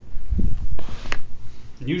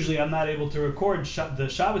And usually I'm not able to record the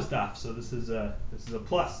Shabbos daf, so this is a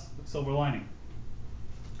plus, a silver lining.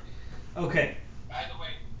 Okay. By the way,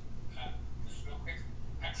 just real quick,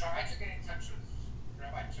 I tried to get in touch with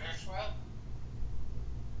Rabbi Zerswell.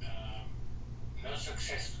 No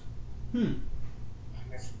success. I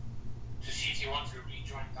guess to see if he wants to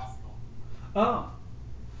rejoin Tafel.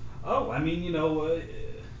 I mean,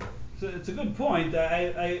 it's a good point.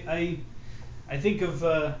 I think of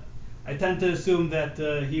I tend to assume that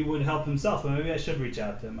he would help himself, but maybe I should reach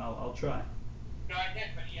out to him. I'll try. No, I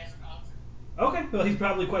did, but he hasn't answered. Okay, well he's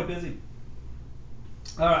probably quite busy.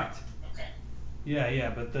 All right. Okay. Yeah,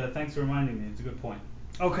 but thanks for reminding me. It's a good point.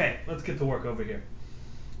 Okay, let's get to work over here.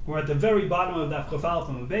 We're at the very bottom of Daf Chafal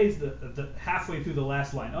from the base, the halfway through the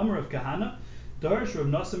last line. Amar of Kahana, Darish Rav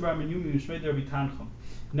Nasim Bar Menyumi Mishmei Rabbi Tanchum.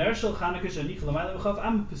 Ner shel Chanukah shanich l'mayla v'chav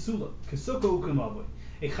am pesula, kesuka ukemavoi.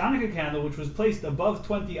 A Chanukah candle which was placed above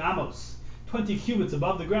 20 amos, 20 cubits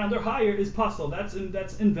above the ground or higher is pasul. That's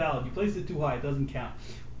invalid. You placed it too high, it doesn't count.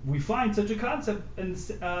 We find such a concept in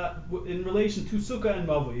relation to sukkah and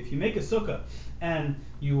mavoi. If you make a sukkah and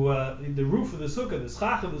the roof of the sukkah, the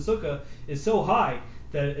schach of the sukkah is so high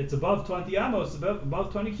that it's above 20 amos,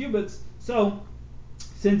 above 20 cubits, so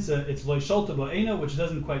since it's loy sholta ba'ena, which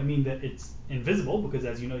doesn't quite mean that it's invisible, because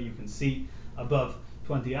as you know you can see above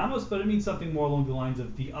 20 amos, but it means something more along the lines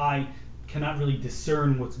of the eye cannot really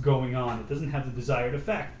discern what's going on. It doesn't have the desired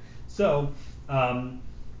effect. So it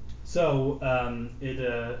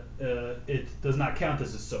does not count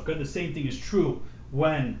as a sukkah. The same thing is true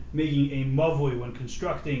when making a mavui, when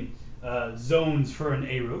constructing zones for an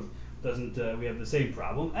eruv. We have the same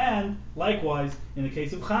problem, and likewise in the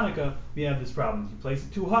case of Hanukkah we have this problem. If you place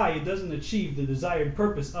it too high, it doesn't achieve the desired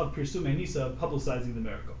purpose of Pirsumei Nisa, of publicizing the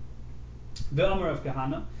miracle. Ve'amar of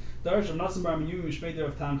Kahana, Darash Rav Nasim Bar Menyumi Mishmei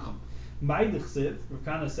Rav Tanchum. Ma'idich Rav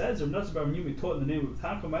Kahana says, Rav Nasim Bar Menyumi taught in the name of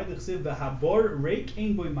Tanchum, Ma'idich v'habor reik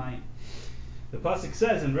ein boi mayim. The pasuk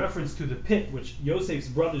says, in reference to the pit which Yosef's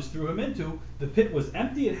brothers threw him into, the pit was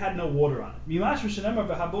empty; it had no water on it.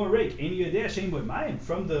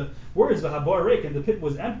 From the words v'habor reik, and the pit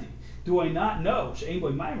was empty. Do I not know with the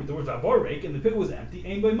words v'habor reik, and the pit was empty,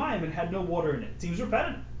 ein boi mayim, and had no water in it? It seems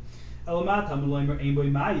repetitive.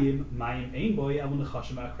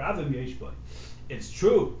 It's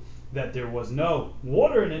true that there was no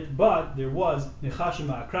water in it, but there was nechashim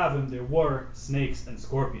ha'akravim, there were snakes and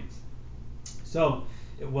scorpions. So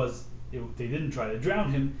they didn't try to drown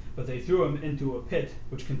him, but they threw him into a pit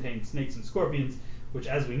which contained snakes and scorpions, which,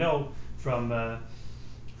 as we know from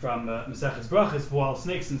Maseches Brachos, while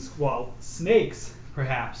snakes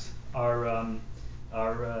perhaps are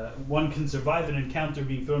one can survive an encounter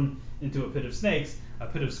being thrown into a pit of snakes, a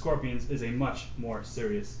pit of scorpions is a much more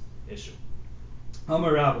serious issue.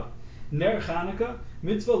 Amar Rabba, Ner Chanukah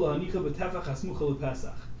mitzvah lahanicha b'tefach hasmucha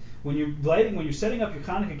lePesach. When you're setting up your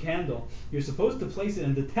Hanukkah candle, you're supposed to place it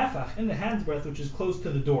in the tefach, in the hand's breadth, which is close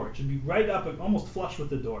to the door. It should be right up, almost flush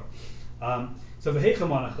with the door. So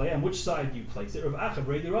on which side do you place it? Rav Acha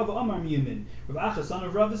Brei Rava Amar miyamin. Rav Acha, son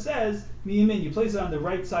of Rava, says miyamin. You place it on the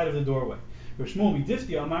right side of the doorway. Rav Shmuel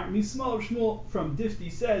midifti Amar mismal. Rav Shmuel from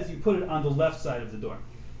Difti says you put it on the left side of the door.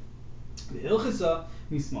 The Ilchasa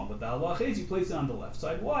mismal, but the halacha is you place it on the left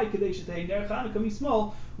side. Why? Kadesh Ner Chanukah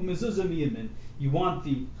mismal u'mezuzah miyamin. You want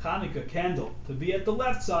the Hanukkah candle to be at the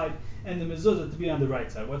left side and the mezuzah to be on the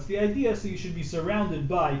right side. What's the idea? So you should be surrounded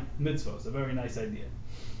by mitzvahs. A very nice idea.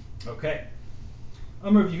 Okay.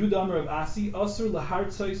 Amar of Yehuda, Amar of Asi, Asur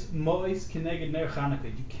lahartzois mois keneged ner Hanukkah.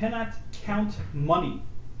 You cannot count money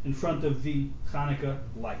in front of the Hanukkah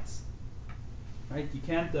lights. Right? You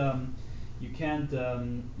can't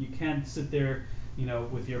sit there,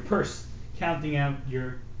 with your purse counting out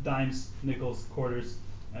your dimes, nickels, quarters,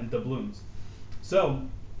 and doubloons. So,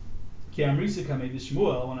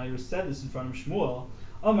 Shmuel, when I said this in front of Shmuel,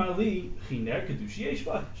 Amar li chiner kedushi yesh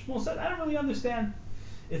ba. Shmuel said, I don't really understand.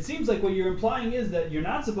 It seems like what you're implying is that you're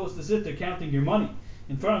not supposed to sit there counting your money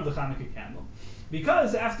in front of the Hanukkah candle,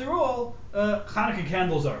 because after all, Hanukkah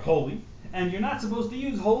candles are holy, and you're not supposed to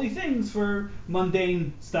use holy things for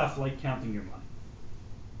mundane stuff like counting your money.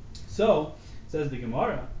 So, says the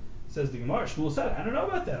Gemara, Shmuel said, I don't know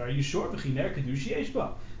about that. Are you sure? V'chiner kedushi yesh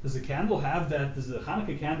ba. Does the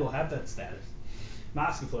Hanukkah candle have that status?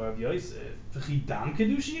 Maskeflar of Yosef, v'chidam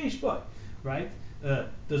kedushi yesh ba. Right?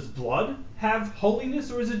 Does blood have holiness,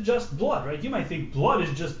 or is it just blood? Right? You might think blood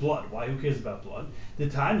is just blood. Why? Who cares about blood? The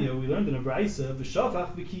Tanya, we learned in a Braisa,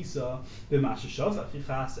 v'shafach v'kisa b'masha shafach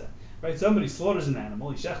yichase. Right? Somebody slaughters an animal,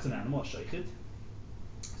 he shechts an animal, a sheichit.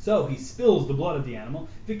 So he spills the blood of the animal,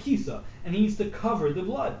 v'kisa, and he needs to cover the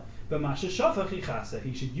blood. B'masha shafach yichase.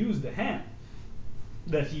 He should use the hand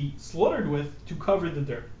that he slaughtered with to cover the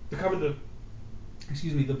dirt, to cover the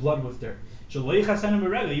blood with dirt.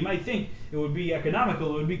 You might think it would be economical,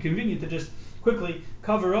 it would be convenient to just quickly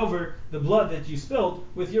cover over the blood that you spilled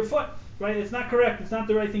with your foot. Right? It's not correct. It's not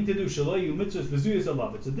the right thing to do. It's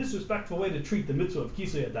a disrespectful way to treat the mitzvah of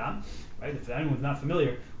kisui adam. Right? If anyone's not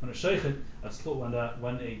familiar, when a sheikhet,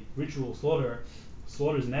 when a ritual slaughterer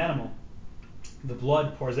slaughters an animal, the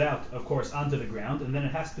blood pours out, of course, onto the ground, and then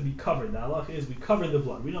it has to be covered. The halach is we cover the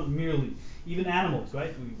blood. We don't merely, even animals,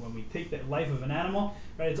 right? When we take the life of an animal,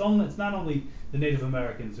 right? It's not only the Native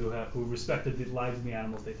Americans who respected the lives of the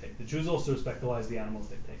animals they take. The Jews also respect the lives of the animals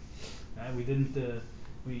they take. Right?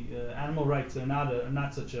 Animal rights are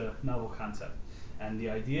not such a novel concept. And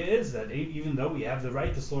the idea is that even though we have the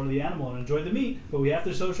right to slaughter the animal and enjoy the meat, but we have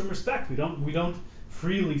to show some respect. We don't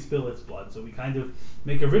freely spill its blood. So we kind of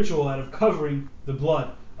make a ritual out of covering the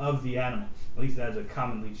blood of the animal. At least that's a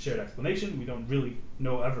commonly shared explanation. We don't really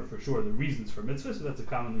know ever for sure the reasons for mitzvah, so that's a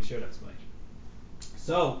commonly shared explanation.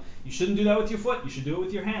 So you shouldn't do that with your foot. You should do it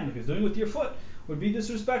with your hand, because doing it with your foot would be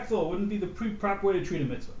disrespectful. It wouldn't be the proper way to treat a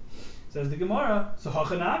mitzvah. Says the Gemara, so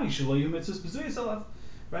hachanami shelo mitzvahs b'zuyis alav.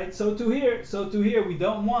 Right? So to here we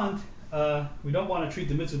don't want to treat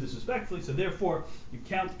the mitzvah disrespectfully. So therefore you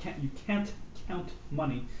can't count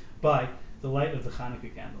money by the light of the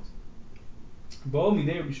Hanukkah candles.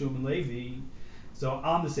 So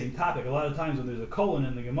on the same topic, a lot of times when there's a colon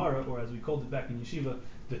in the Gemara, or as we called it back in yeshiva,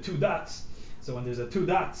 the two dots. So when there's a two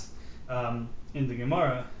dots in the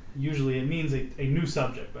Gemara, usually it means a new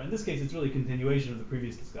subject. But in this case, it's really a continuation of the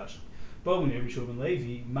previous discussion. Is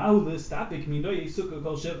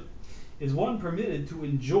one permitted to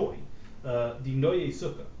enjoy the Noye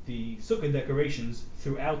Sukkah, the Sukkah decorations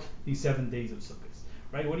throughout the 7 days of Sukkot?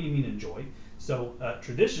 Right? What do you mean enjoy? So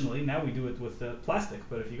traditionally, now we do it with plastic,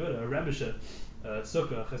 but if you go to a Rebbe Sukkah,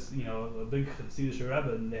 a big Chassidish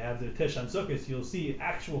Rebbe, and they have their Tish on Sukkot, you'll see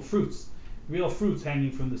actual fruits, real fruits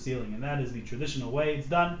hanging from the ceiling, and that is the traditional way it's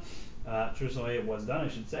done. Traditional way it was done, I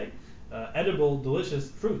should say. Edible,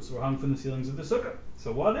 delicious fruits were hung from the ceilings of the sukkah.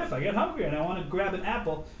 So what if I get hungry and I want to grab an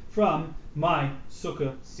apple from my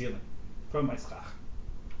sukkah ceiling, from my schach?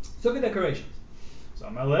 Sukkah decorations. So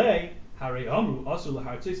Amalei, Harei Amru, Asur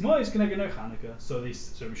L'Hartzis Mois K'neged Chanukah. So Rabbi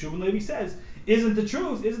Shubin Levi says, isn't the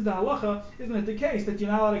truth, isn't the halacha, isn't it the case that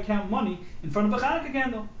you're not allowed to count money in front of a Chanukah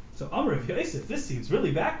candle? So Amr of Yosef, this seems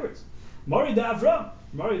really backwards. Mari da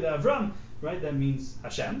Avram, right? That means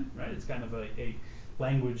Hashem, right? It's kind of a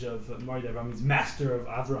language of Mari da Avram means master of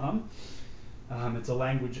Avraham. It's a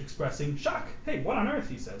language expressing shock. Hey, what on earth?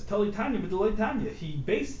 He says. Tali Tanya b'delay Tanya. He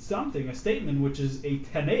based a statement which is a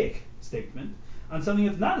Tanaic statement, on something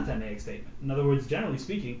that's not a Tanaic statement. In other words, generally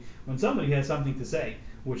speaking, when somebody has something to say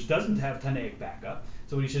which doesn't have Tanaic backup,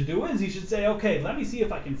 so what he should do is he should say, okay, let me see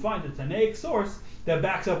if I can find a Tanaic source that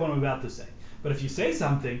backs up what I'm about to say. But if you say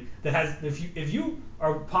something that has, if you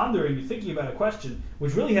are pondering, you're thinking about a question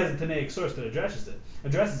which really has a Tanaic source that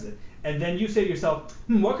addresses it, and then you say to yourself,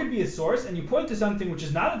 what could be a source, and you point to something which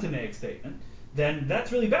is not a Tanaic statement, then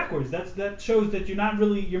that's really backwards. That shows that you're not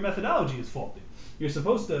really, your methodology is faulty. You're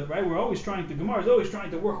supposed to, right? Gemara is always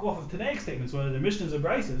trying to work off of Tanaic statements, whether they're Mishnahs or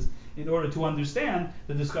Brises, in order to understand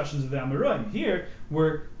the discussions of the Amoraim. Here,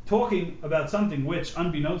 we're talking about something which,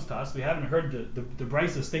 unbeknownst to us, we haven't heard the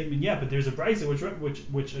Brisa statement yet, but there's a Brisa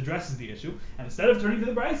which addresses the issue, and instead of turning to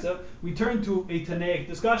the Brisa, we turn to a Tanaic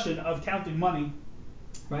discussion of counting money,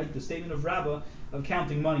 right? The statement of Rabbah of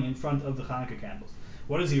counting money in front of the Hanukkah candles.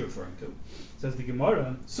 What is he referring to? Says the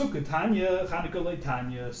Gemara, Sukkah Tanya, Hanukkah Le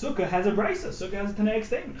Tanya. Sukkah has a Brisa. Sukkah has a Tanaic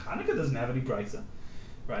statement. Hanukkah doesn't have any Brisa,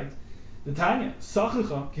 right? The Tanya,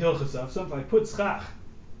 Sachacha Kihilchasav. So if I put schach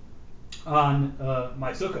on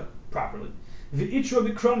my sukkah properly, V'itra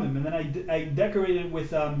b'kromim, and then I decorate it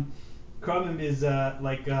with kromim is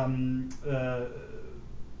like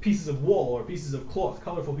pieces of wool or pieces of cloth,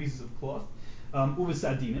 colorful pieces of cloth.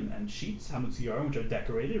 Uvesadinim, and sheets, hamutziyarim, which are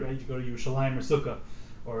decorated, right? You go to Yerushalayim or Sukkah,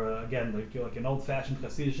 or again, like an old-fashioned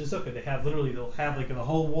Hasidic Sukkah, they'll have like the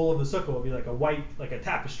whole wall of the Sukkah will be like a white, like a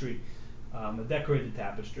tapestry, a decorated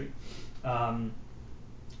tapestry. V'talab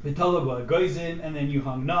goizim, and then you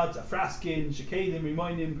hung nuts, afraskin, shekedim,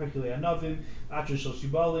 rimoinim, perkulei anavim, atra shel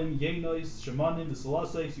shibalim, yenois, shemanim,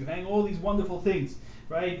 v'salasais. You hang all these wonderful things,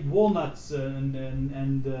 right? Walnuts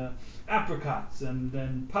and apricots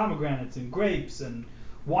and pomegranates and grapes and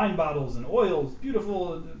wine bottles and oils.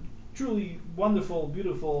 Beautiful, truly wonderful,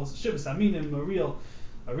 beautiful shivas aminim,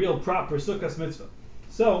 a real proper sukkahs mitzvah.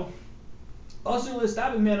 So,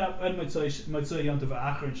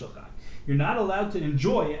 you're not allowed to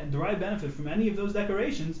enjoy and derive benefit from any of those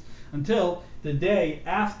decorations until the day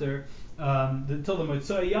after till the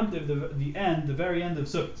Motzei Yom Tov, the end, the very end of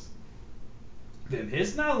Sukkot.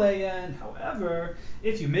 However,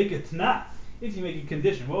 if you make a tna, if you make a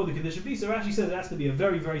condition, what would the condition be? So Rashi says it has to be a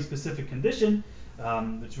very, very specific condition.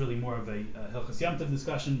 It's really more of a Hilchos Yom Tov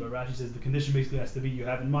discussion, but Rashi says the condition basically has to be, you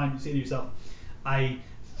have in mind, you say to yourself,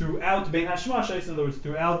 throughout Bein Hashmashos, in other words,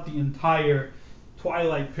 throughout the entire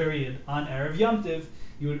twilight period on Erev Yom Tov,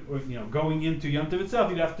 going into Yom Tov itself,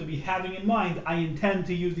 you'd have to be having in mind, I intend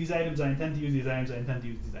to use these items, I intend to use these items, I intend to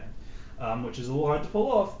use these items, which is a little hard to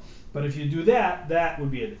pull off. But if you do that, that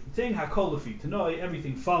would be a different thing. Hakol lefi tanoi,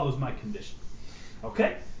 everything follows my condition.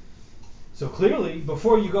 Okay? So clearly,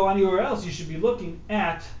 before you go anywhere else, you should be looking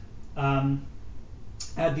at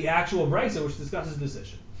the actual brisa, which discusses this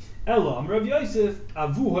issue. Elam Rav Yosef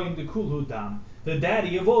avuhoim dekulhu dam. The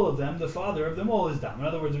daddy of all of them, the father of them all, is dam. In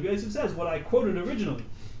other words, Rav Yosef says what I quoted originally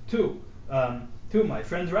to my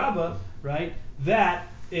friend Rabbah, right? That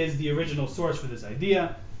is the original source for this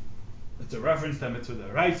idea. It's a reference to Mitzvah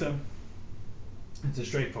D'Oraisa. It's a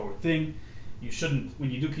straightforward thing. You shouldn't,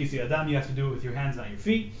 when you do Kisi Adam, you have to do it with your hands, not your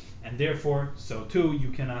feet, and therefore, so too,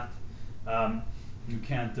 you can't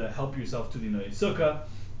help yourself to the Noyei Sukkah,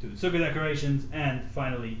 to the Sukkah decorations, and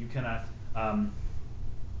finally, you cannot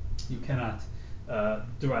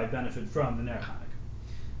derive benefit from the Ner Chanukah.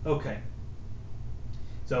 Okay.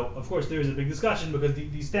 So, of course, there is a big discussion because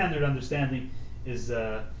the standard understanding is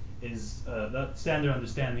that standard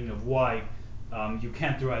understanding of why you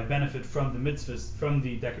can't derive benefit from the mitzvahs, from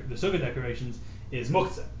the sukkah decorations, is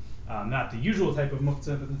muktzah. Not the usual type of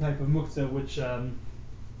muktzah, but the type of muktzah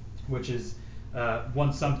which is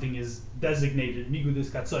once something is designated,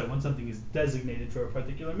 migudis katsoy, once something is designated for a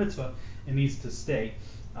particular mitzvah, it needs to stay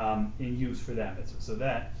in use for that mitzvah. So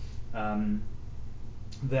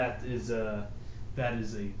that is a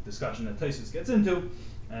discussion that Tosfos gets into,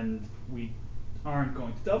 and we aren't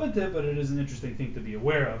going to delve into it, but it is an interesting thing to be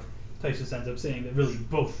aware of. Tosfos ends up saying that really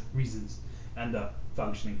both reasons end up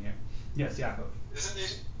functioning here. Yes, Yaakov.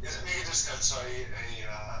 Isn't Migudis Katsoy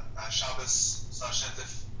a Shabbos /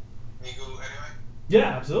 Shentif Migu anyway?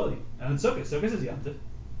 Yeah, absolutely. And Sukkot is Yom Tov.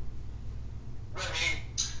 Right, meaning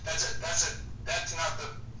that's not the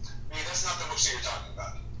muktzah you're talking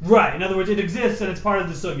about. Right. In other words, it exists and it's part of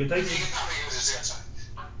the sukkah.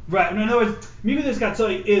 Right. In other words, Migudis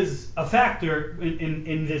Katsoy is a factor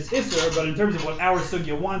in this Isser, but in terms of what our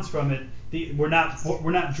sugya wants from it, we're not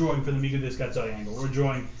drawing from the Migudis Katsoy angle. We're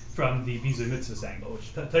drawing from the Bizui Mitzvahs angle,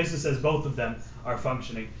 which Tosfos says both of them are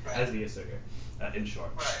functioning as the Isser here, in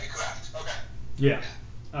short. Right. Correct. Okay. Yeah.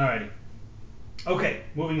 Alrighty. Okay.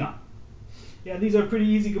 Moving on. Yeah, these are pretty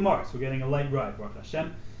easy Gemaras. We're getting a light ride, Baruch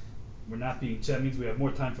Hashem. We're not being that means we have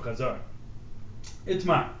more time for Chazar.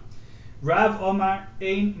 Itmar. Rav Omar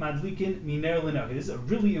Ein Madlikin Miner Leno. This is a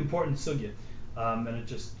really important sugya, and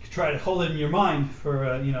just try to hold it in your mind for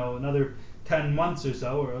another 10 months or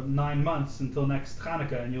so, or 9 months until next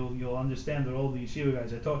Hanukkah, and you'll understand what all the yeshiva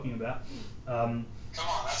guys are talking about. Come on,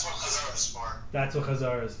 that's what Chazar is for. That's what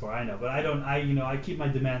Chazar is for. I know, but I keep my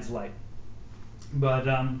demands light. But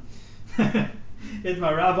it's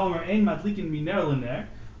my Rav Omar Ein Madlikin Miner Leno.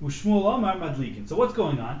 Ushmuel Omar Madlikin. So what's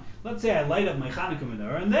going on? Let's say I light up my Hanukkah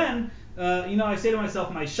menorah, and then I say to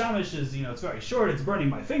myself, my shamash is it's very short, it's burning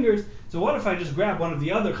my fingers. So what if I just grab one of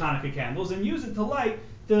the other Hanukkah candles and use it to light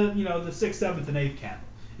the 6th, 7th, and 8th candle?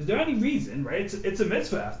 Is there any reason, right? It's a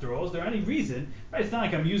mitzvah after all. Is there any reason, right? It's not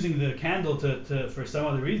like I'm using the candle to for some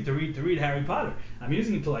other reason to read Harry Potter. I'm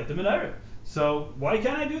using it to light the menorah. So why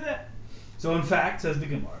can't I do that? So in fact, says the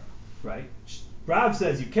Gemara, right? Rav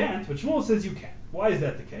says you can't, but Shmuel says you can. Why is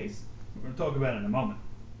that the case? We're going to talk about it in a moment.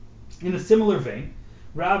 In a similar vein,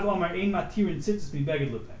 Rav Omar Ein Matirin Tzitzis Mi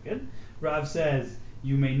Beged Lepeged. Rav says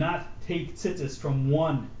you may not take tzitzis from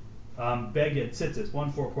one beged tzitzis,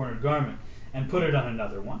 one four-cornered garment, and put it on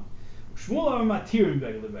another one. Shmuel Omar Matirin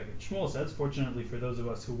Beged Lepeged. Shmuel says, fortunately for those of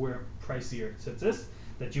us who wear pricier tzitzis,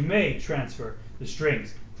 that you may transfer the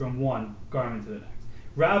strings from one garment to the next.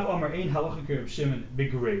 Rav Omar Ein Halacha Kereb Shimon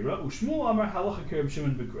Begreira. Ushmuel Omar Halacha Kereb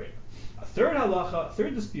Shimon Begreira. A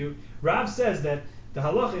third dispute, Rav says that the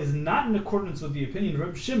halacha is not in accordance with the opinion of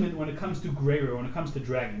Reb Shimon when it comes to greira, when it comes to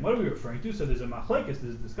dragging. What are we referring to? So there's a machlekes,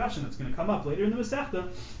 there's a discussion that's going to come up later in the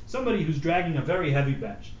Masechta. Somebody who's dragging a very heavy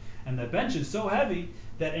bench. And that bench is so heavy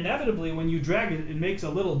that inevitably when you drag it, it makes a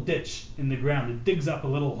little ditch in the ground. It digs up a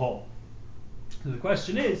little hole. So the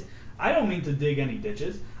question is, I don't mean to dig any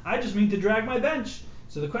ditches. I just mean to drag my bench.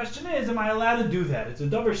 So the question is, am I allowed to do that? It's a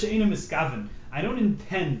davar she'ena miskaven. I don't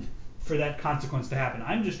intend for that consequence to happen.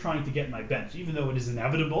 I'm just trying to get my bench, even though it is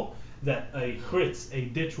inevitable that a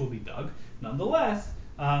ditch will be dug. Nonetheless,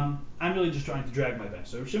 I'm really just trying to drag my bench.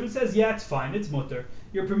 So Rav Shimon says, yeah, it's fine, it's mutter,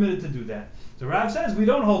 you're permitted to do that. So Rav says, we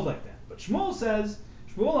don't hold like that. But Shmuel says,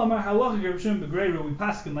 Shmuel Amar halacha Rav Shimon b'greiru, we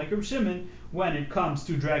paskin like Rav Shimon when it comes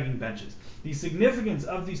to dragging benches. The significance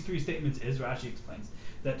of these three statements is, Rashi explains,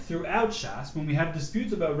 that throughout Shas, when we have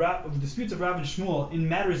disputes of Rav and Shmuel in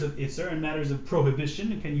matters of Isser and matters of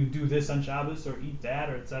prohibition, can you do this on Shabbos or eat that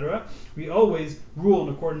or etc., we always rule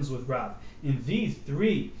in accordance with Rav. In these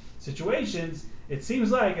three situations, it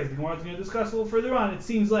seems like, as the Gemara is going to discuss a little further on, it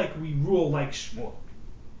seems like we rule like Shmuel.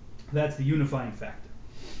 That's the unifying factor.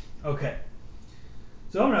 Okay.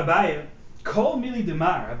 So Amar Abaye, Kol Mili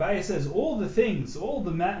Demar. Abaye says all the things, in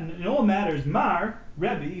all matters, Mar,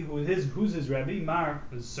 Rebbe, who's his Rebbe? Mar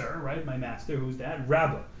is sir, right? My master. Who's that?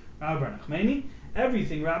 Rabba. Rabba Bar Nachmani.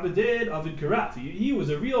 Everything Rabba did, Avid Karav. He was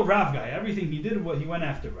a real Rav guy. Everything he did, he went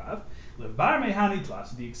after Rav. Levar Mehani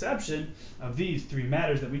Tlas. The exception of these three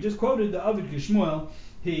matters that we just quoted, the Avid Kishmuel,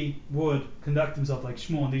 he would conduct himself like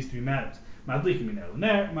Shmuel in these three matters.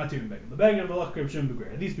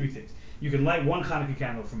 These three things. You can light one Hanukkah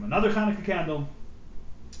candle from another Hanukkah candle.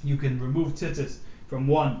 You can remove tzitzis from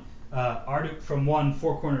one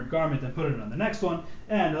four-cornered garment and put it on the next one.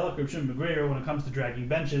 And like Reb Shimon Begreir, when it comes to dragging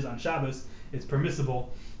benches on Shabbos, it's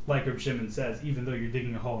permissible, like Reb Shimon says, even though you're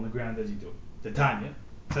digging a hole in the ground as you do it. The Tanya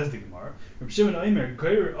says the Gemara, Reb Shimon Omer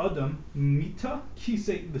Greirer Adam Mita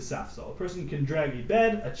Kisei B'Safsal. A person can drag a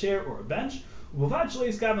bed, a chair, or a bench. As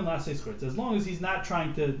long as he's not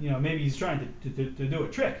trying to, maybe he's trying to do a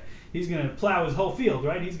trick. He's going to plow his whole field,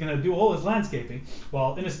 right? He's going to do all his landscaping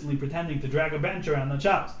while innocently pretending to drag a bench around on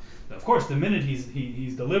Shabbos. Of course, the minute he's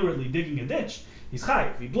deliberately digging a ditch, he's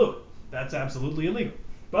chayiv. He blew it. That's absolutely illegal.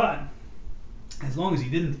 But as long as he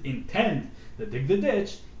didn't intend to dig the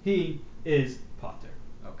ditch, he is pater.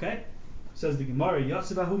 Okay? Says the Gemara,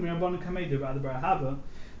 Yasivahu Mirabban Kamei de Rabbi Barahava.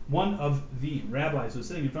 One of the rabbis was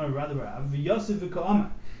sitting in front of Rabbi Rav, Yosef v'Ka'amar,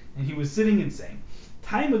 and he was sitting and saying,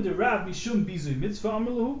 "Time of the Rav mishum bizui mitzvah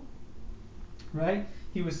amrluhu." Right?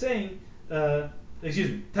 He was saying, time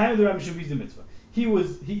of the Rav mishum bizui mitzvah. He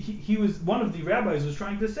was one of the rabbis was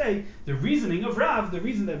trying to say the reasoning of Rav, the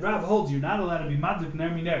reason that Rav holds you're not allowed to be madlik ner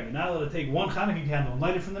miner, you're not allowed to take one Hanukkah candle and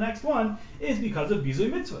light it from the next one, is because of bizui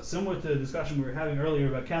mitzvah. Similar to the discussion we were having earlier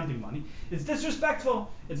about counting money. It's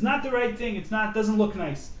disrespectful. It's not the right thing. Doesn't look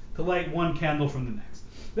nice to light one candle from the next.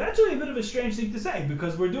 That's actually a bit of a strange thing to say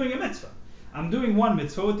because we're doing a mitzvah. I'm doing one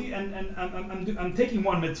mitzvah and I'm taking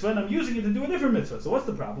one mitzvah and I'm using it to do a different mitzvah. So what's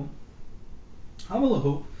the problem?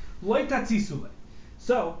 Hamalahu loy tatzisule.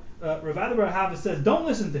 So Rav Ada bar Ahava says, don't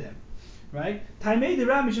listen to him, right? Taimei de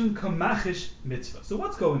Rav mishum kamachish mitzvah. So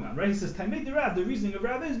what's going on, right? He says Taimei de Rav. The reasoning of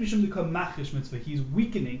Rav is mishum the kamachish mitzvah. He's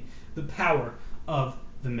weakening the power of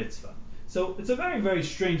the mitzvah. So it's a very, very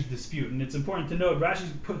strange dispute, and it's important to note. Rashi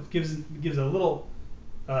gives a little,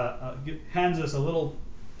 hands us a little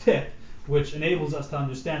tip, which enables us to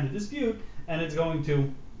understand the dispute, and it's going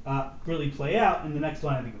to really play out in the next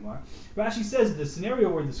line of the Gemara. Rashi says the scenario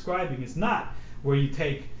we're describing is not where you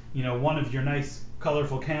take, one of your nice,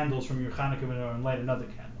 colorful candles from your Hanukkah menorah and light another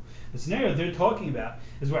candle. The scenario they're talking about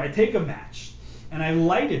is where I take a match and I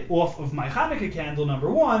light it off of my Hanukkah candle number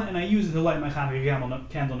 1, and I use it to light my Hanukkah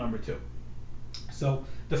candle number 2. So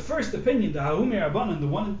the first opinion, the Hahumi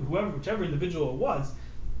Rabbanan, whichever individual it was,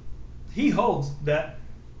 he holds that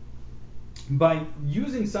by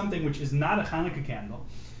using something which is not a Hanukkah candle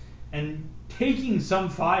and taking some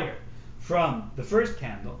fire from the first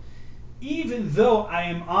candle, even though I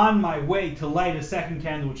am on my way to light a second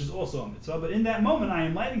candle, which is also a mitzvah, but in that moment I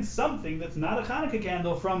am lighting something that's not a Hanukkah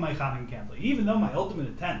candle from my Hanukkah candle, even though my ultimate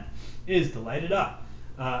intent is to light it up.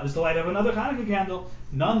 Is to light up another Hanukkah candle,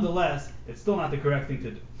 nonetheless, it's still not the correct thing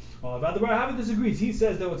to do. Well, Rav Ada bar Ahava disagrees. He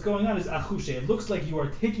says that what's going on is achushe. It looks like you are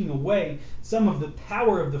taking away some of the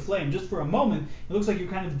power of the flame. Just for a moment, it looks like you're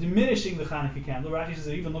kind of diminishing the Hanukkah candle. Rashi says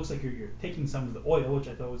it even looks like you're taking some of the oil, which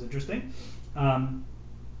I thought was interesting. And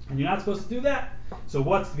you're not supposed to do that. So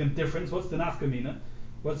what's the difference? What's the nafkamina?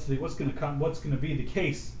 What's going to be the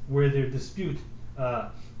case where their dispute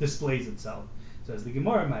displays itself? Says the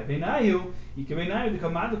Gemara, if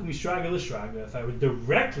I were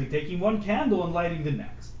directly taking one candle and lighting the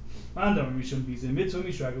next.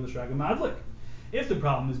 If the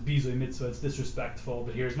problem is bizui mitzvah, it's disrespectful,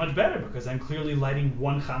 but here's much better because I'm clearly lighting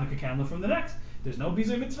one Hanukkah candle from the next. There's no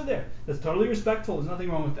bizui mitzvah there. That's totally respectful. There's nothing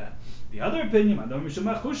wrong with that. The other opinion, but if the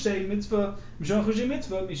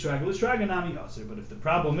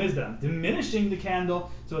problem is that I'm diminishing the candle,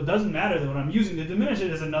 so it doesn't matter that what I'm using to diminish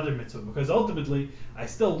it is another mitzvah, because ultimately I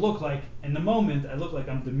still look like, in the moment, I look like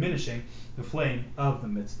I'm diminishing the flame of the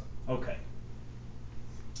mitzvah. Okay.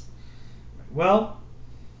 Well,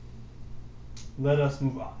 let us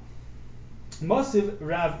move on. Masiv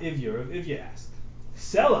Rav Ivya asked,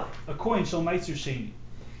 Sela, a coin shall meiser sheni.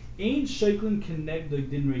 Ein sheiklin kenegdo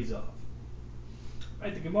din rezav.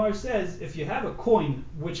 Right, the Gemara says if you have a coin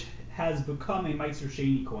which has become a Meiser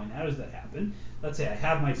Sheni coin, how does that happen? Let's say I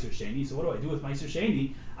have Meiser Sheni, so what do I do with Meiser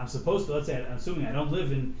Sheni? I'm supposed to, let's say, I'm assuming I don't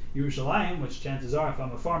live in Yerushalayim, which chances are if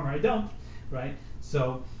I'm a farmer I don't, right?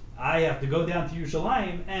 So I have to go down to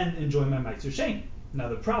Yerushalayim and enjoy my Meiser Sheni. Now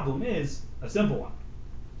the problem is a simple one.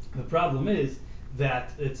 The problem is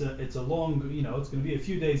that it's a long, it's going to be a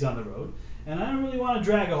few days on the road, and I don't really want to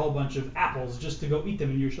drag a whole bunch of apples just to go eat them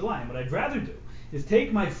in Yerushalayim. What I'd rather do is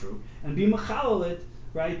take my fruit and be mechalel it,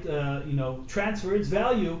 right? Transfer its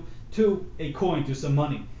value to a coin, to some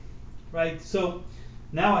money, right? So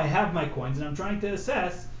now I have my coins and I'm trying to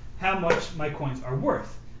assess how much my coins are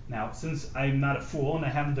worth. Now, since I'm not a fool and I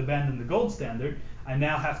haven't abandoned the gold standard, I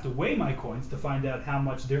now have to weigh my coins to find out how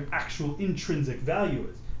much their actual intrinsic value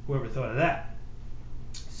is. Whoever thought of that?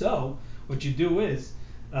 So what you do is,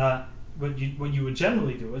 what you would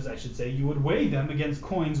generally do is, I should say, you would weigh them against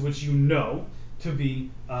coins which you know to be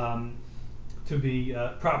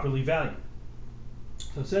properly valued.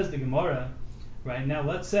 So says the Gemara, right? Now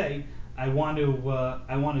let's say I want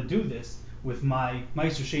to do this with my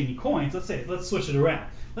Meiser Sheni coins. Let's switch it around.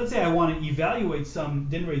 Let's say I want to evaluate some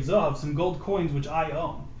Dinrei Zav, some gold coins which I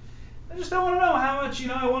own. I just don't want to know how much,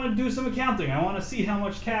 I want to do some accounting. I want to see how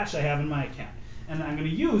much cash I have in my account. And I'm going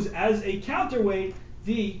to use as a counterweight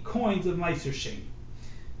the coins of Meiser Sheni.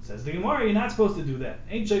 Says the Gemara, you're not supposed to do that.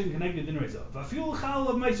 Ain't shaking connected Dinrei Zav.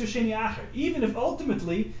 Even if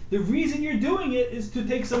ultimately the reason you're doing it is to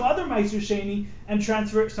take some other Meiser Sheni and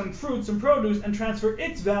transfer some fruit, some produce, and transfer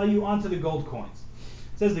its value onto the gold coins.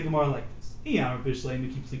 Says the Gemara like this. So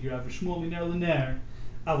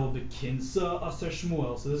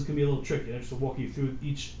this is going to be a little tricky. I just walk you through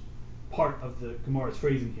each part of the Gemara's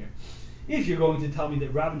phrasing here. If you're going to tell me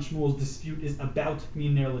that Rav and Shmuel's dispute is about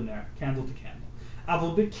miner liner, candle to candle,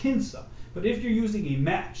 avol bekinsa, but if you're using a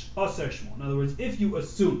match, aser Shmuel, in other words, if you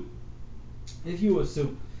assume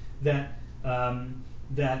that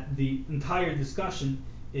that the entire discussion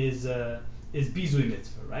is bizui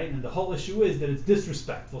mitzvah, right? And the whole issue is that it's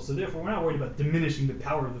disrespectful. So therefore, we're not worried about diminishing the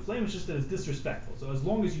power of the flame. It's just that it's disrespectful. So as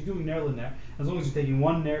long as you're doing ner l'ner, as long as you're taking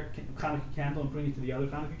one ner Hanukkah candle and putting it to the other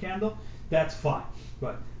Hanukkah candle, that's fine.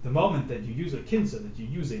 But the moment that you use a kinsa, that you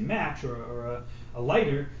use a match or a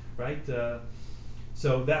lighter, right?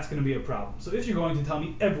 So that's going to be a problem. So if you're going to tell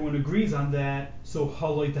me everyone agrees on that, so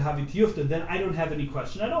haloi tahavi tiyufta, then I don't have any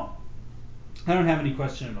question at all. I don't have any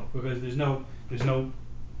question at all because there's no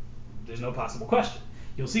possible question.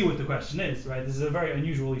 You'll see what the question is, right? This is a very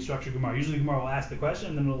unusually structured Gemara. Usually Gemara will ask the question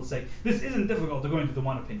and then it'll say, this isn't difficult according to the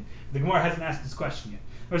one opinion. The Gemara hasn't asked this question yet.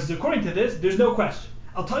 Versus according to this, there's no question.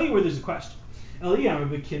 I'll tell you where there's a question. If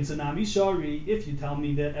you tell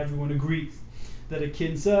me that everyone agrees that a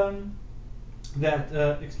kinsa, that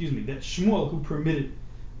Shmuel, who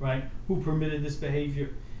permitted this behavior,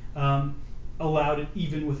 allowed it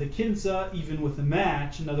even with a kinsa, even with a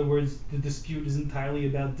match. In other words, the dispute is entirely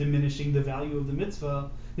about diminishing the value of the mitzvah,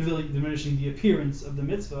 diminishing the appearance of the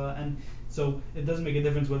mitzvah, and so it doesn't make a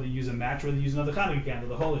difference whether you use a match or whether you use another Hanukkah candle.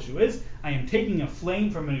 The whole issue is, I am taking a flame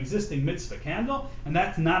from an existing mitzvah candle, and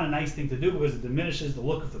that's not a nice thing to do because it diminishes the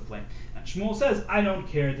look of the flame. And Shmuel says, I don't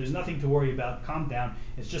care, there's nothing to worry about, calm down,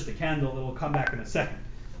 it's just a candle, it will come back in a second.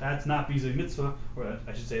 That's not bizui mitzvah, or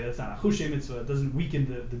I should say that's not a chushe mitzvah. It doesn't weaken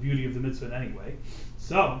the beauty of the mitzvah in any way.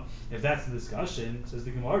 So, if that's the discussion, says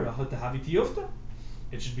the Gemara,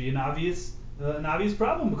 it should be an obvious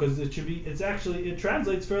problem because it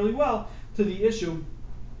translates fairly well to the issue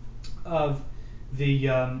of the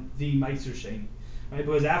Meiser Sheni, right?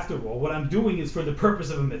 Because after all, what I'm doing is for the purpose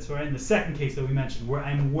of a mitzvah. Right? In the second case that we mentioned, where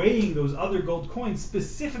I'm weighing those other gold coins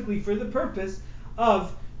specifically for the purpose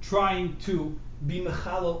of trying to be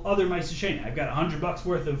mechalel other Meiser Sheni. I've got $100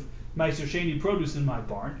 worth of Meiser Sheni produce in my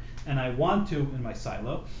barn, and I want to, in my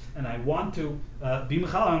silo, and I want to be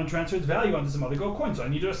mechalel, I want to transfer its value onto some other gold coins. So I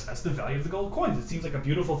need to assess the value of the gold coins. It seems like a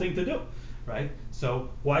beautiful thing to do, right? So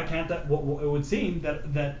why can't that? It would seem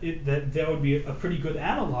that there would be a pretty good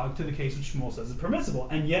analog to the case which Shmuel says is permissible,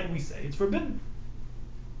 and yet we say it's forbidden.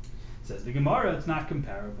 Says the Gemara, it's not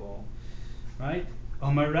comparable, right? The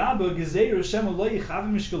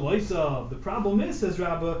problem is, says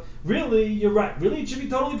Rabbah, really, you're right. Really, it should be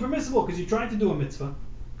totally permissible because you're trying to do a mitzvah.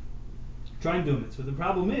 The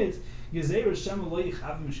problem is, maybe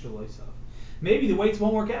the weights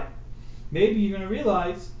won't work out. Maybe you're going to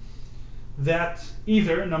realize that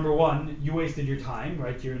either, number one, you wasted your time,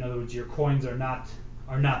 right? In other words, your coins are not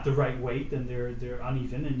are not the right weight and they're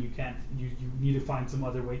uneven, and you need to find some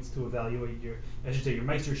other weights to evaluate your, I should say, your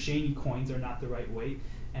Meiser Sheni coins are not the right weight,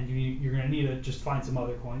 and you're going to need to just find some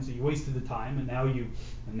other coins. So you wasted the time, and now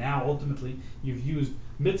ultimately you've used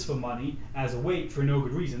mitzvah money as a weight for no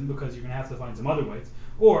good reason, because you're going to have to find some other weights.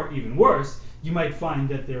 Or even worse, you might find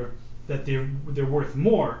that they're worth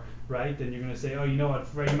more, right? Then you're going to say, oh, you know what?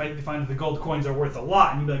 Right, you might find that the gold coins are worth a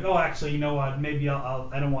lot, and you'd be like, oh, actually, you know what? Maybe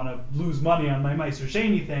I don't want to lose money on my Meiser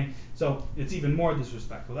Sheni thing, so it's even more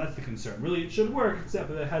disrespectful. That's the concern. Really, it should work, except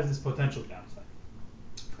that it has this potential downside.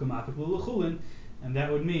 And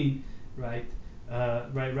that would mean, right?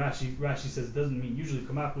 Rashi says it doesn't mean usually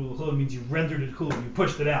kamakul l'chulin means you rendered it chulin, you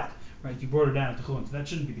pushed it out, right? You brought it down into chulin. So that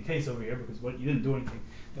shouldn't be the case over here, because you didn't do anything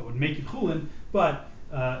that would make it chulin, but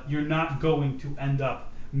you're not going to end up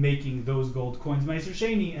making those gold coins Meiser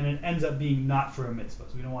Sheni, and it ends up being not for a mitzvah.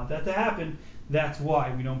 So we don't want that to happen. That's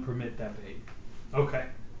why we don't permit that behavior. Okay.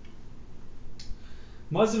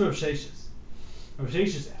 Maser Rav Sheshes. Rav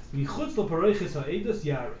Sheshes asks, "Michutz l'pareiches ha'edus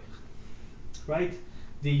yarech." Right?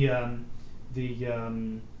 The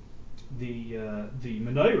menorah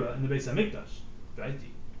in the Beis Hamikdash, right? The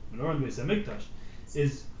menorah in the Beis Hamikdash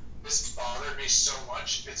is. This bothered me so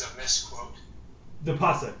much. It's a misquote. The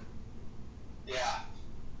pasuk. Yeah.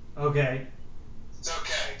 Okay. It's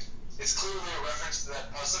okay. It's clearly a reference to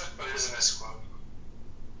that pasuk, but it is a misquote.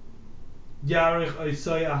 Yarech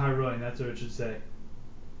Oisai Aharon. That's what it should say.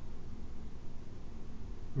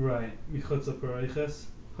 Right. Michutz l'pareiches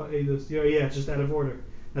ha'edus. Yeah, it's just out of order.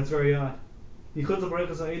 That's very odd. Yeah,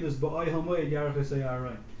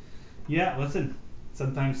 listen.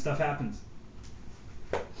 Sometimes stuff happens.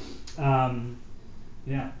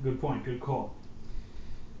 Yeah, good point. Good call.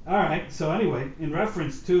 All right. So anyway, in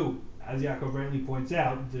reference to, as Yaakov rightly points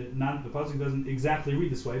out, the pasuk doesn't exactly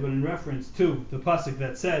read this way, but in reference to the pasuk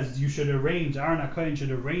that says you should arrange, Aaron HaKohen should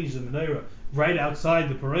arrange the menorah right outside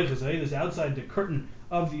the pareiches ha'edus, outside the curtain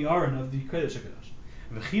of the Aron of the Kodesh HaKadosh.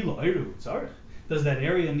 Does that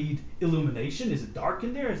area need illumination? Is it dark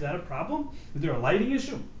in there? Is that a problem? Is there a lighting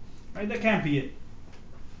issue? Right, that can't be it.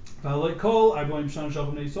 Right, the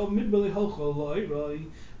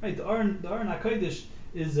Aron HaKodesh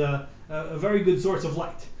is a very good source of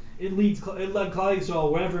light. It led Klal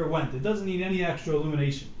Yisrael wherever it went. It doesn't need any extra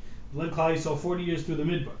illumination. It led Klal Yisrael 40 years through the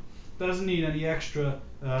Midbar. It doesn't need any extra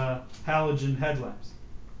halogen headlamps.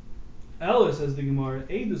 Ella, says the Gemara,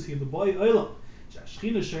 Eidus hi l'boy olam. The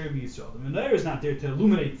menorah is not there to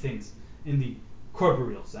illuminate things in the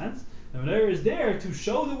corporeal sense. The menorah is there to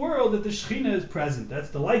show the world that the Shekhinah is present. That's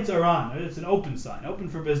the lights are on. Right? It's an open sign, open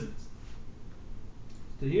for business.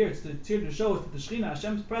 It's here to show us that the Shekhinah,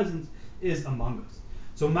 Hashem's presence, is among us.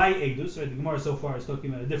 So my Eidus, right? The Gemara so far is talking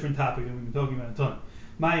about a different topic than we've been talking about a ton.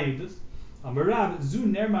 My Eidus, Amarav zu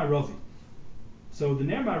ner ma'rovi. So the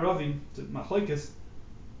ner ma'rovi, machlokes,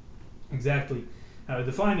 exactly how to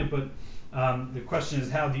define it, but the question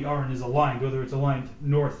is how the Aron is aligned, whether it's aligned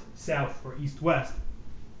north, south, or east-west.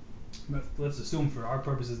 Let's assume for our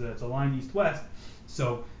purposes that it's aligned east-west.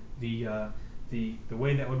 So the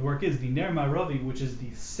way that would work is the Ner Ma'aravi, which is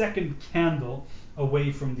the second candle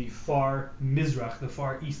away from the far Mizrach, the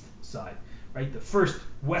far east side, right? The first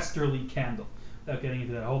westerly candle. Without getting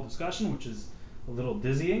into that whole discussion, which is a little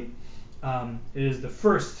dizzying, it is the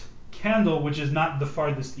first candle which is not the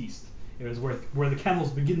farthest east. It is where the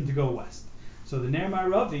candles begin to go west. So the Ner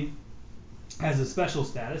Ma'aravi has a special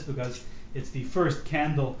status because it's the first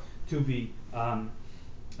candle to be what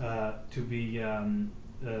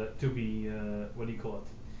do you call it?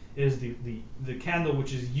 It is the candle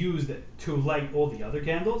which is used to light all the other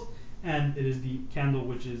candles, and it is the candle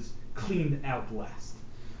which is cleaned out last.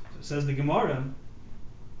 So it says the Gemara,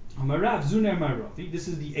 Amarav Zuner Ma'aravi. This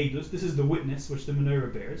is the Eidus. This is the witness which the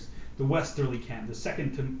menorah bears. The westerly candle, the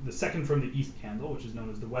second from the east candle, which is known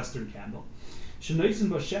as the western candle. It's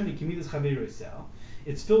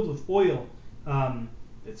filled with oil.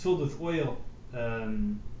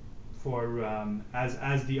 For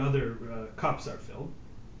as the other cups are filled.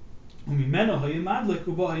 You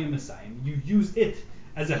use it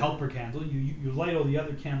as a helper candle. You light all the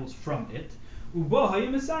other candles from it.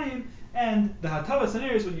 And the hatavas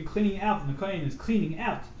haner, when you're cleaning out, and the kohen is cleaning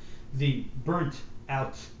out the burnt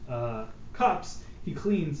out cups, he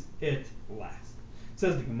cleans it last.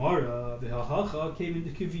 Says the Gemara, the halacha came into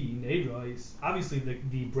kivi neiros. Obviously,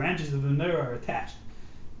 the branches of the menorah are attached.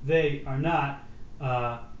 They are not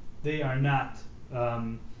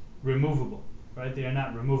removable, right? They are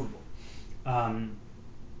not removable.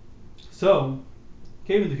 So,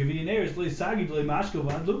 came into kivi neiros leisagi leimashkel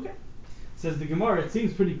v'adluke. Says the Gemara, it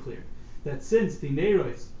seems pretty clear that since the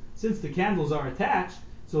candles are attached,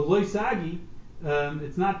 so loisagi,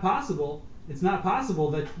 it's not possible. It's not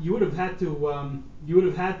possible that you would have had to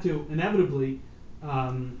inevitably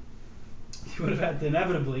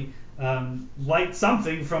light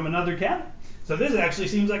something from another candle. So this actually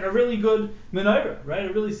seems like a really good menorah, right?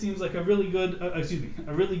 It really seems like a really good,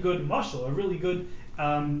 a really good mashal, a really good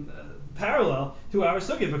parallel to our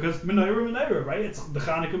sugya, because menorah, right? It's the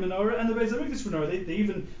Chanukah menorah and the Beis Hamikdash menorah. They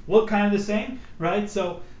even look kind of the same, right?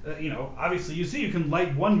 So obviously you can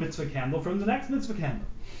light one mitzvah candle from the next mitzvah candle.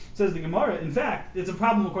 Says the Gemara. In fact, it's a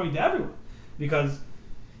problem according to everyone, because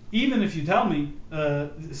even if you tell me,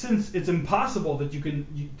 since it's impossible that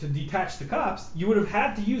to detach the cups, you would have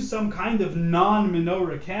had to use some kind of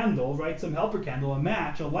non-menorah candle, right? Some helper candle, a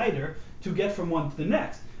match, a lighter, to get from one to the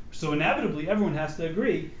next. So inevitably, everyone has to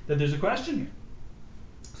agree that there's a question here.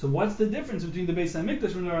 So what's the difference between the Beis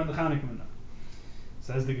Hamikdash menorah and the Chanukah menorah?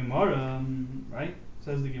 Says the Gemara, right?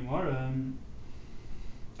 Says the Gemara.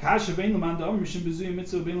 Everyone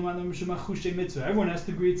has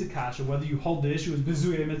to agree it's a kasha, whether you hold the issue as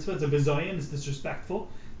bezuya mitzvah, it's a bezoyan, it's disrespectful,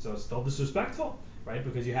 so it's still disrespectful, right?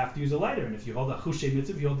 Because you have to use a lighter, and if you hold a chushay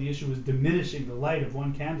mitzvah, if you hold the issue as diminishing the light of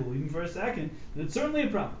one candle even for a second, then it's certainly a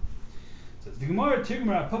problem. So the Gemara,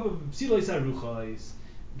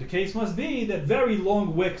 the case must be that very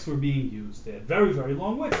long wicks were being used. They had very, very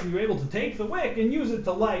long wicks, and you were able to take the wick and use it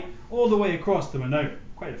to light all the way across the menorah.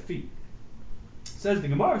 Quite a feat. Says the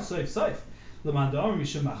Gemara, Seif,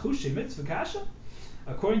 mitzvah kasha.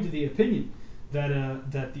 According to the opinion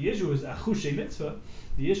that the issue is achushe mitzvah,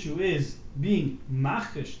 the issue is being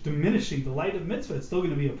machish, diminishing the light of mitzvah. It's still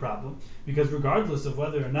going to be a problem, because regardless of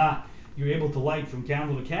whether or not you're able to light from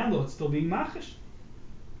candle to candle, it's still being machish.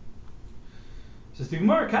 Says the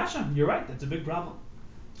Gemara, kasha. You're right, that's a big problem.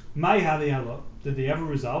 Mai hadiyalo. Did they ever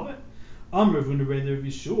resolve it? Amrav when the Reder of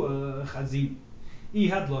Yeshua chazin. This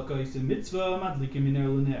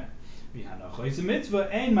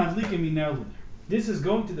is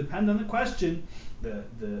going to depend on the question,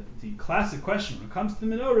 the classic question when it comes to the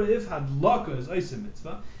menorah. If hadlaka is oisem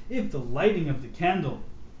mitzvah, if the lighting of the candle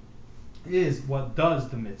is what does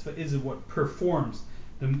the mitzvah, is it what performs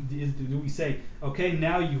do we say, okay,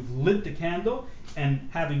 now you've lit the candle, and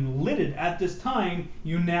having lit it at this time,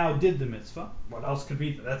 you now did the mitzvah? What else could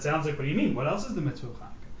be? That sounds like, what do you mean? What else is the mitzvah of Hanukkah?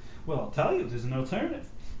 Well, I'll tell you, there's an alternative.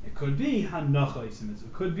 It could be hanacha is mitzvah.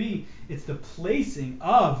 It could be it's the placing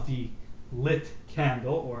of the lit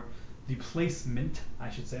candle, or the placement,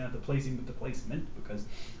 I should say, not the placing, but the placement, because,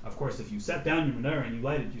 of course, if you set down your menorah and you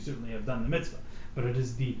light it, you certainly have done the mitzvah. But it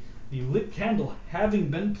is the lit candle having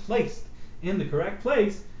been placed in the correct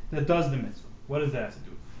place that does the mitzvah. What does that have to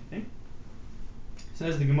do with anything?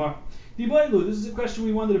 Says the Gemara. This is a question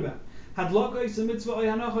we wondered about. Hadlaka is a mitzvah, or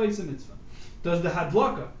hanacha is a mitzvah? Does the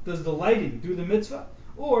hadlaka, does the lighting do the mitzvah,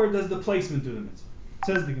 or does the placement do the mitzvah?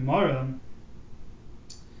 Says the Gemara,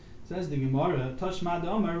 Tashma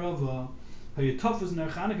Amar Rava,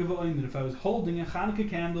 if I was holding a Chanukah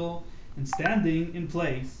candle and standing in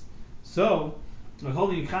place, so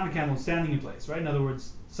holding a Chanukah candle and standing in place, right? In other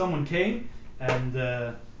words, someone came and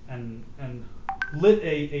lit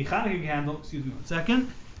a Chanukah candle. Excuse me 1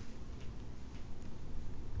 second.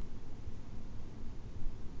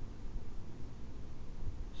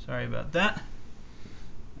 Sorry about that.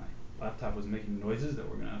 My laptop was making noises that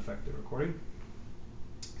were going to affect the recording.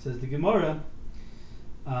 Says the Gemara.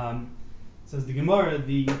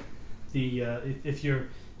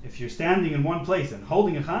 If you're standing in one place and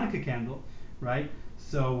holding a Chanukah candle, right?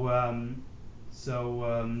 Holding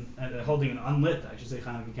an unlit, I should say,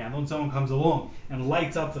 Chanukah candle, and someone comes along and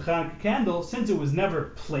lights up the Chanukah candle, since it was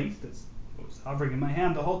never placed, it was hovering in my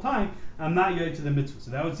hand the whole time, I'm not yoy to the mitzvah. So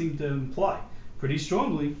that would seem to imply pretty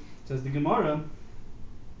strongly, says the Gemara,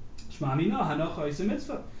 Shma Mina Hanocha is a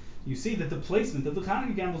mitzvah. You see that the placement of the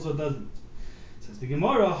Chanukah candles does the mitzvah. Says the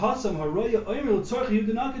Gemara, Hasam Haroya Omer L'Tzorchi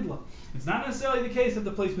Yudanakidla. It's not necessarily the case that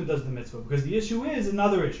the placement does the mitzvah, because the issue is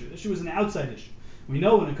another issue. The issue is an outside issue. We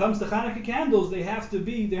know when it comes to Chanukah candles, there has to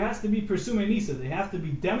be Persume Nisa. They have to be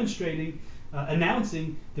demonstrating,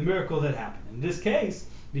 announcing the miracle that happened. In this case,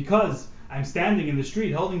 because I'm standing in the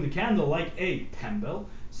street holding the candle like a tembel,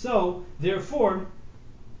 so therefore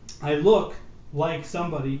I look like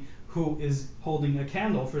somebody who is holding a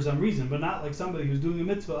candle for some reason, but not like somebody who's doing a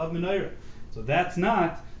mitzvah of menorah. So that's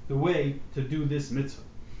not the way to do this mitzvah.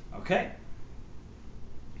 Okay.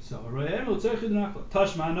 So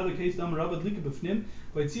Tashma, another case, what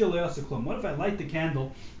if I light the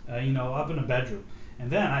candle, up in a bedroom, and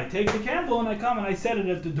then I take the candle and I come and I set it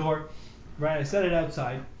at the door, right? I set it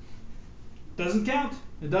outside. Doesn't count.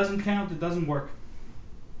 It doesn't count. It doesn't work.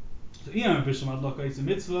 So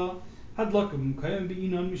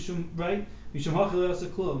right? Mishum hachil yasa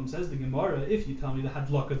klum, says the Gemara, if you tell me the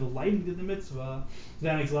hadlaka, the lighting of the mitzvah,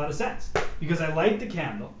 that makes a lot of sense. Because I light the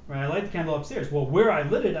candle, right? I light the candle upstairs. Well, where I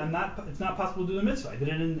lit it, it's not possible to do the mitzvah. I did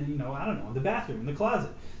it in, I don't know, in the bathroom, in the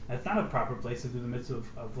closet. That's not a proper place to do the mitzvah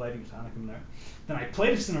of lighting Hanukkah there. Then I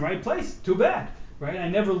placed it in the right place. Too bad, right? I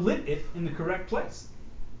never lit it in the correct place.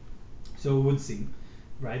 So it would seem,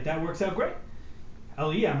 right? That works out great.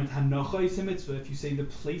 If you say the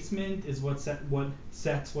placement is what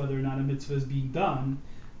sets whether or not a mitzvah is being done,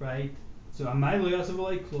 right? So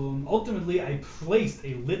ultimately I placed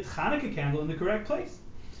a lit Hanukkah candle in the correct place.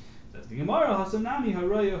 That's the Gemara.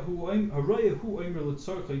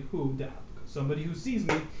 Somebody who sees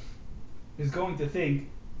me is going to think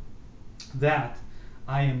that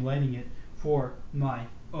I am lighting it for my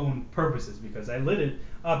own purposes because I lit it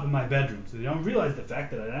up in my bedroom. So they don't realize the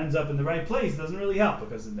fact that it ends up in the right place doesn't really help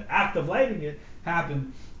because the act of lighting it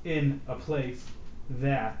happened in a place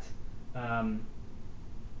that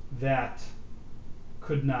that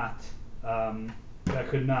could not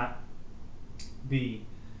be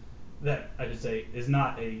that I should say is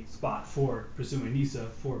not a spot for pursuing Nisa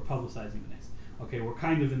for publicizing the Nisa. Okay, we're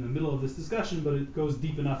kind of in the middle of this discussion, but it goes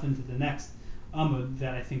deep enough into the next Amud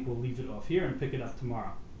that I think we'll leave it off here and pick it up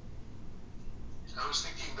tomorrow. I was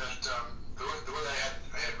thinking that the way I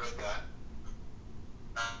had read that.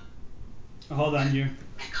 Hold on, you.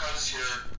 Because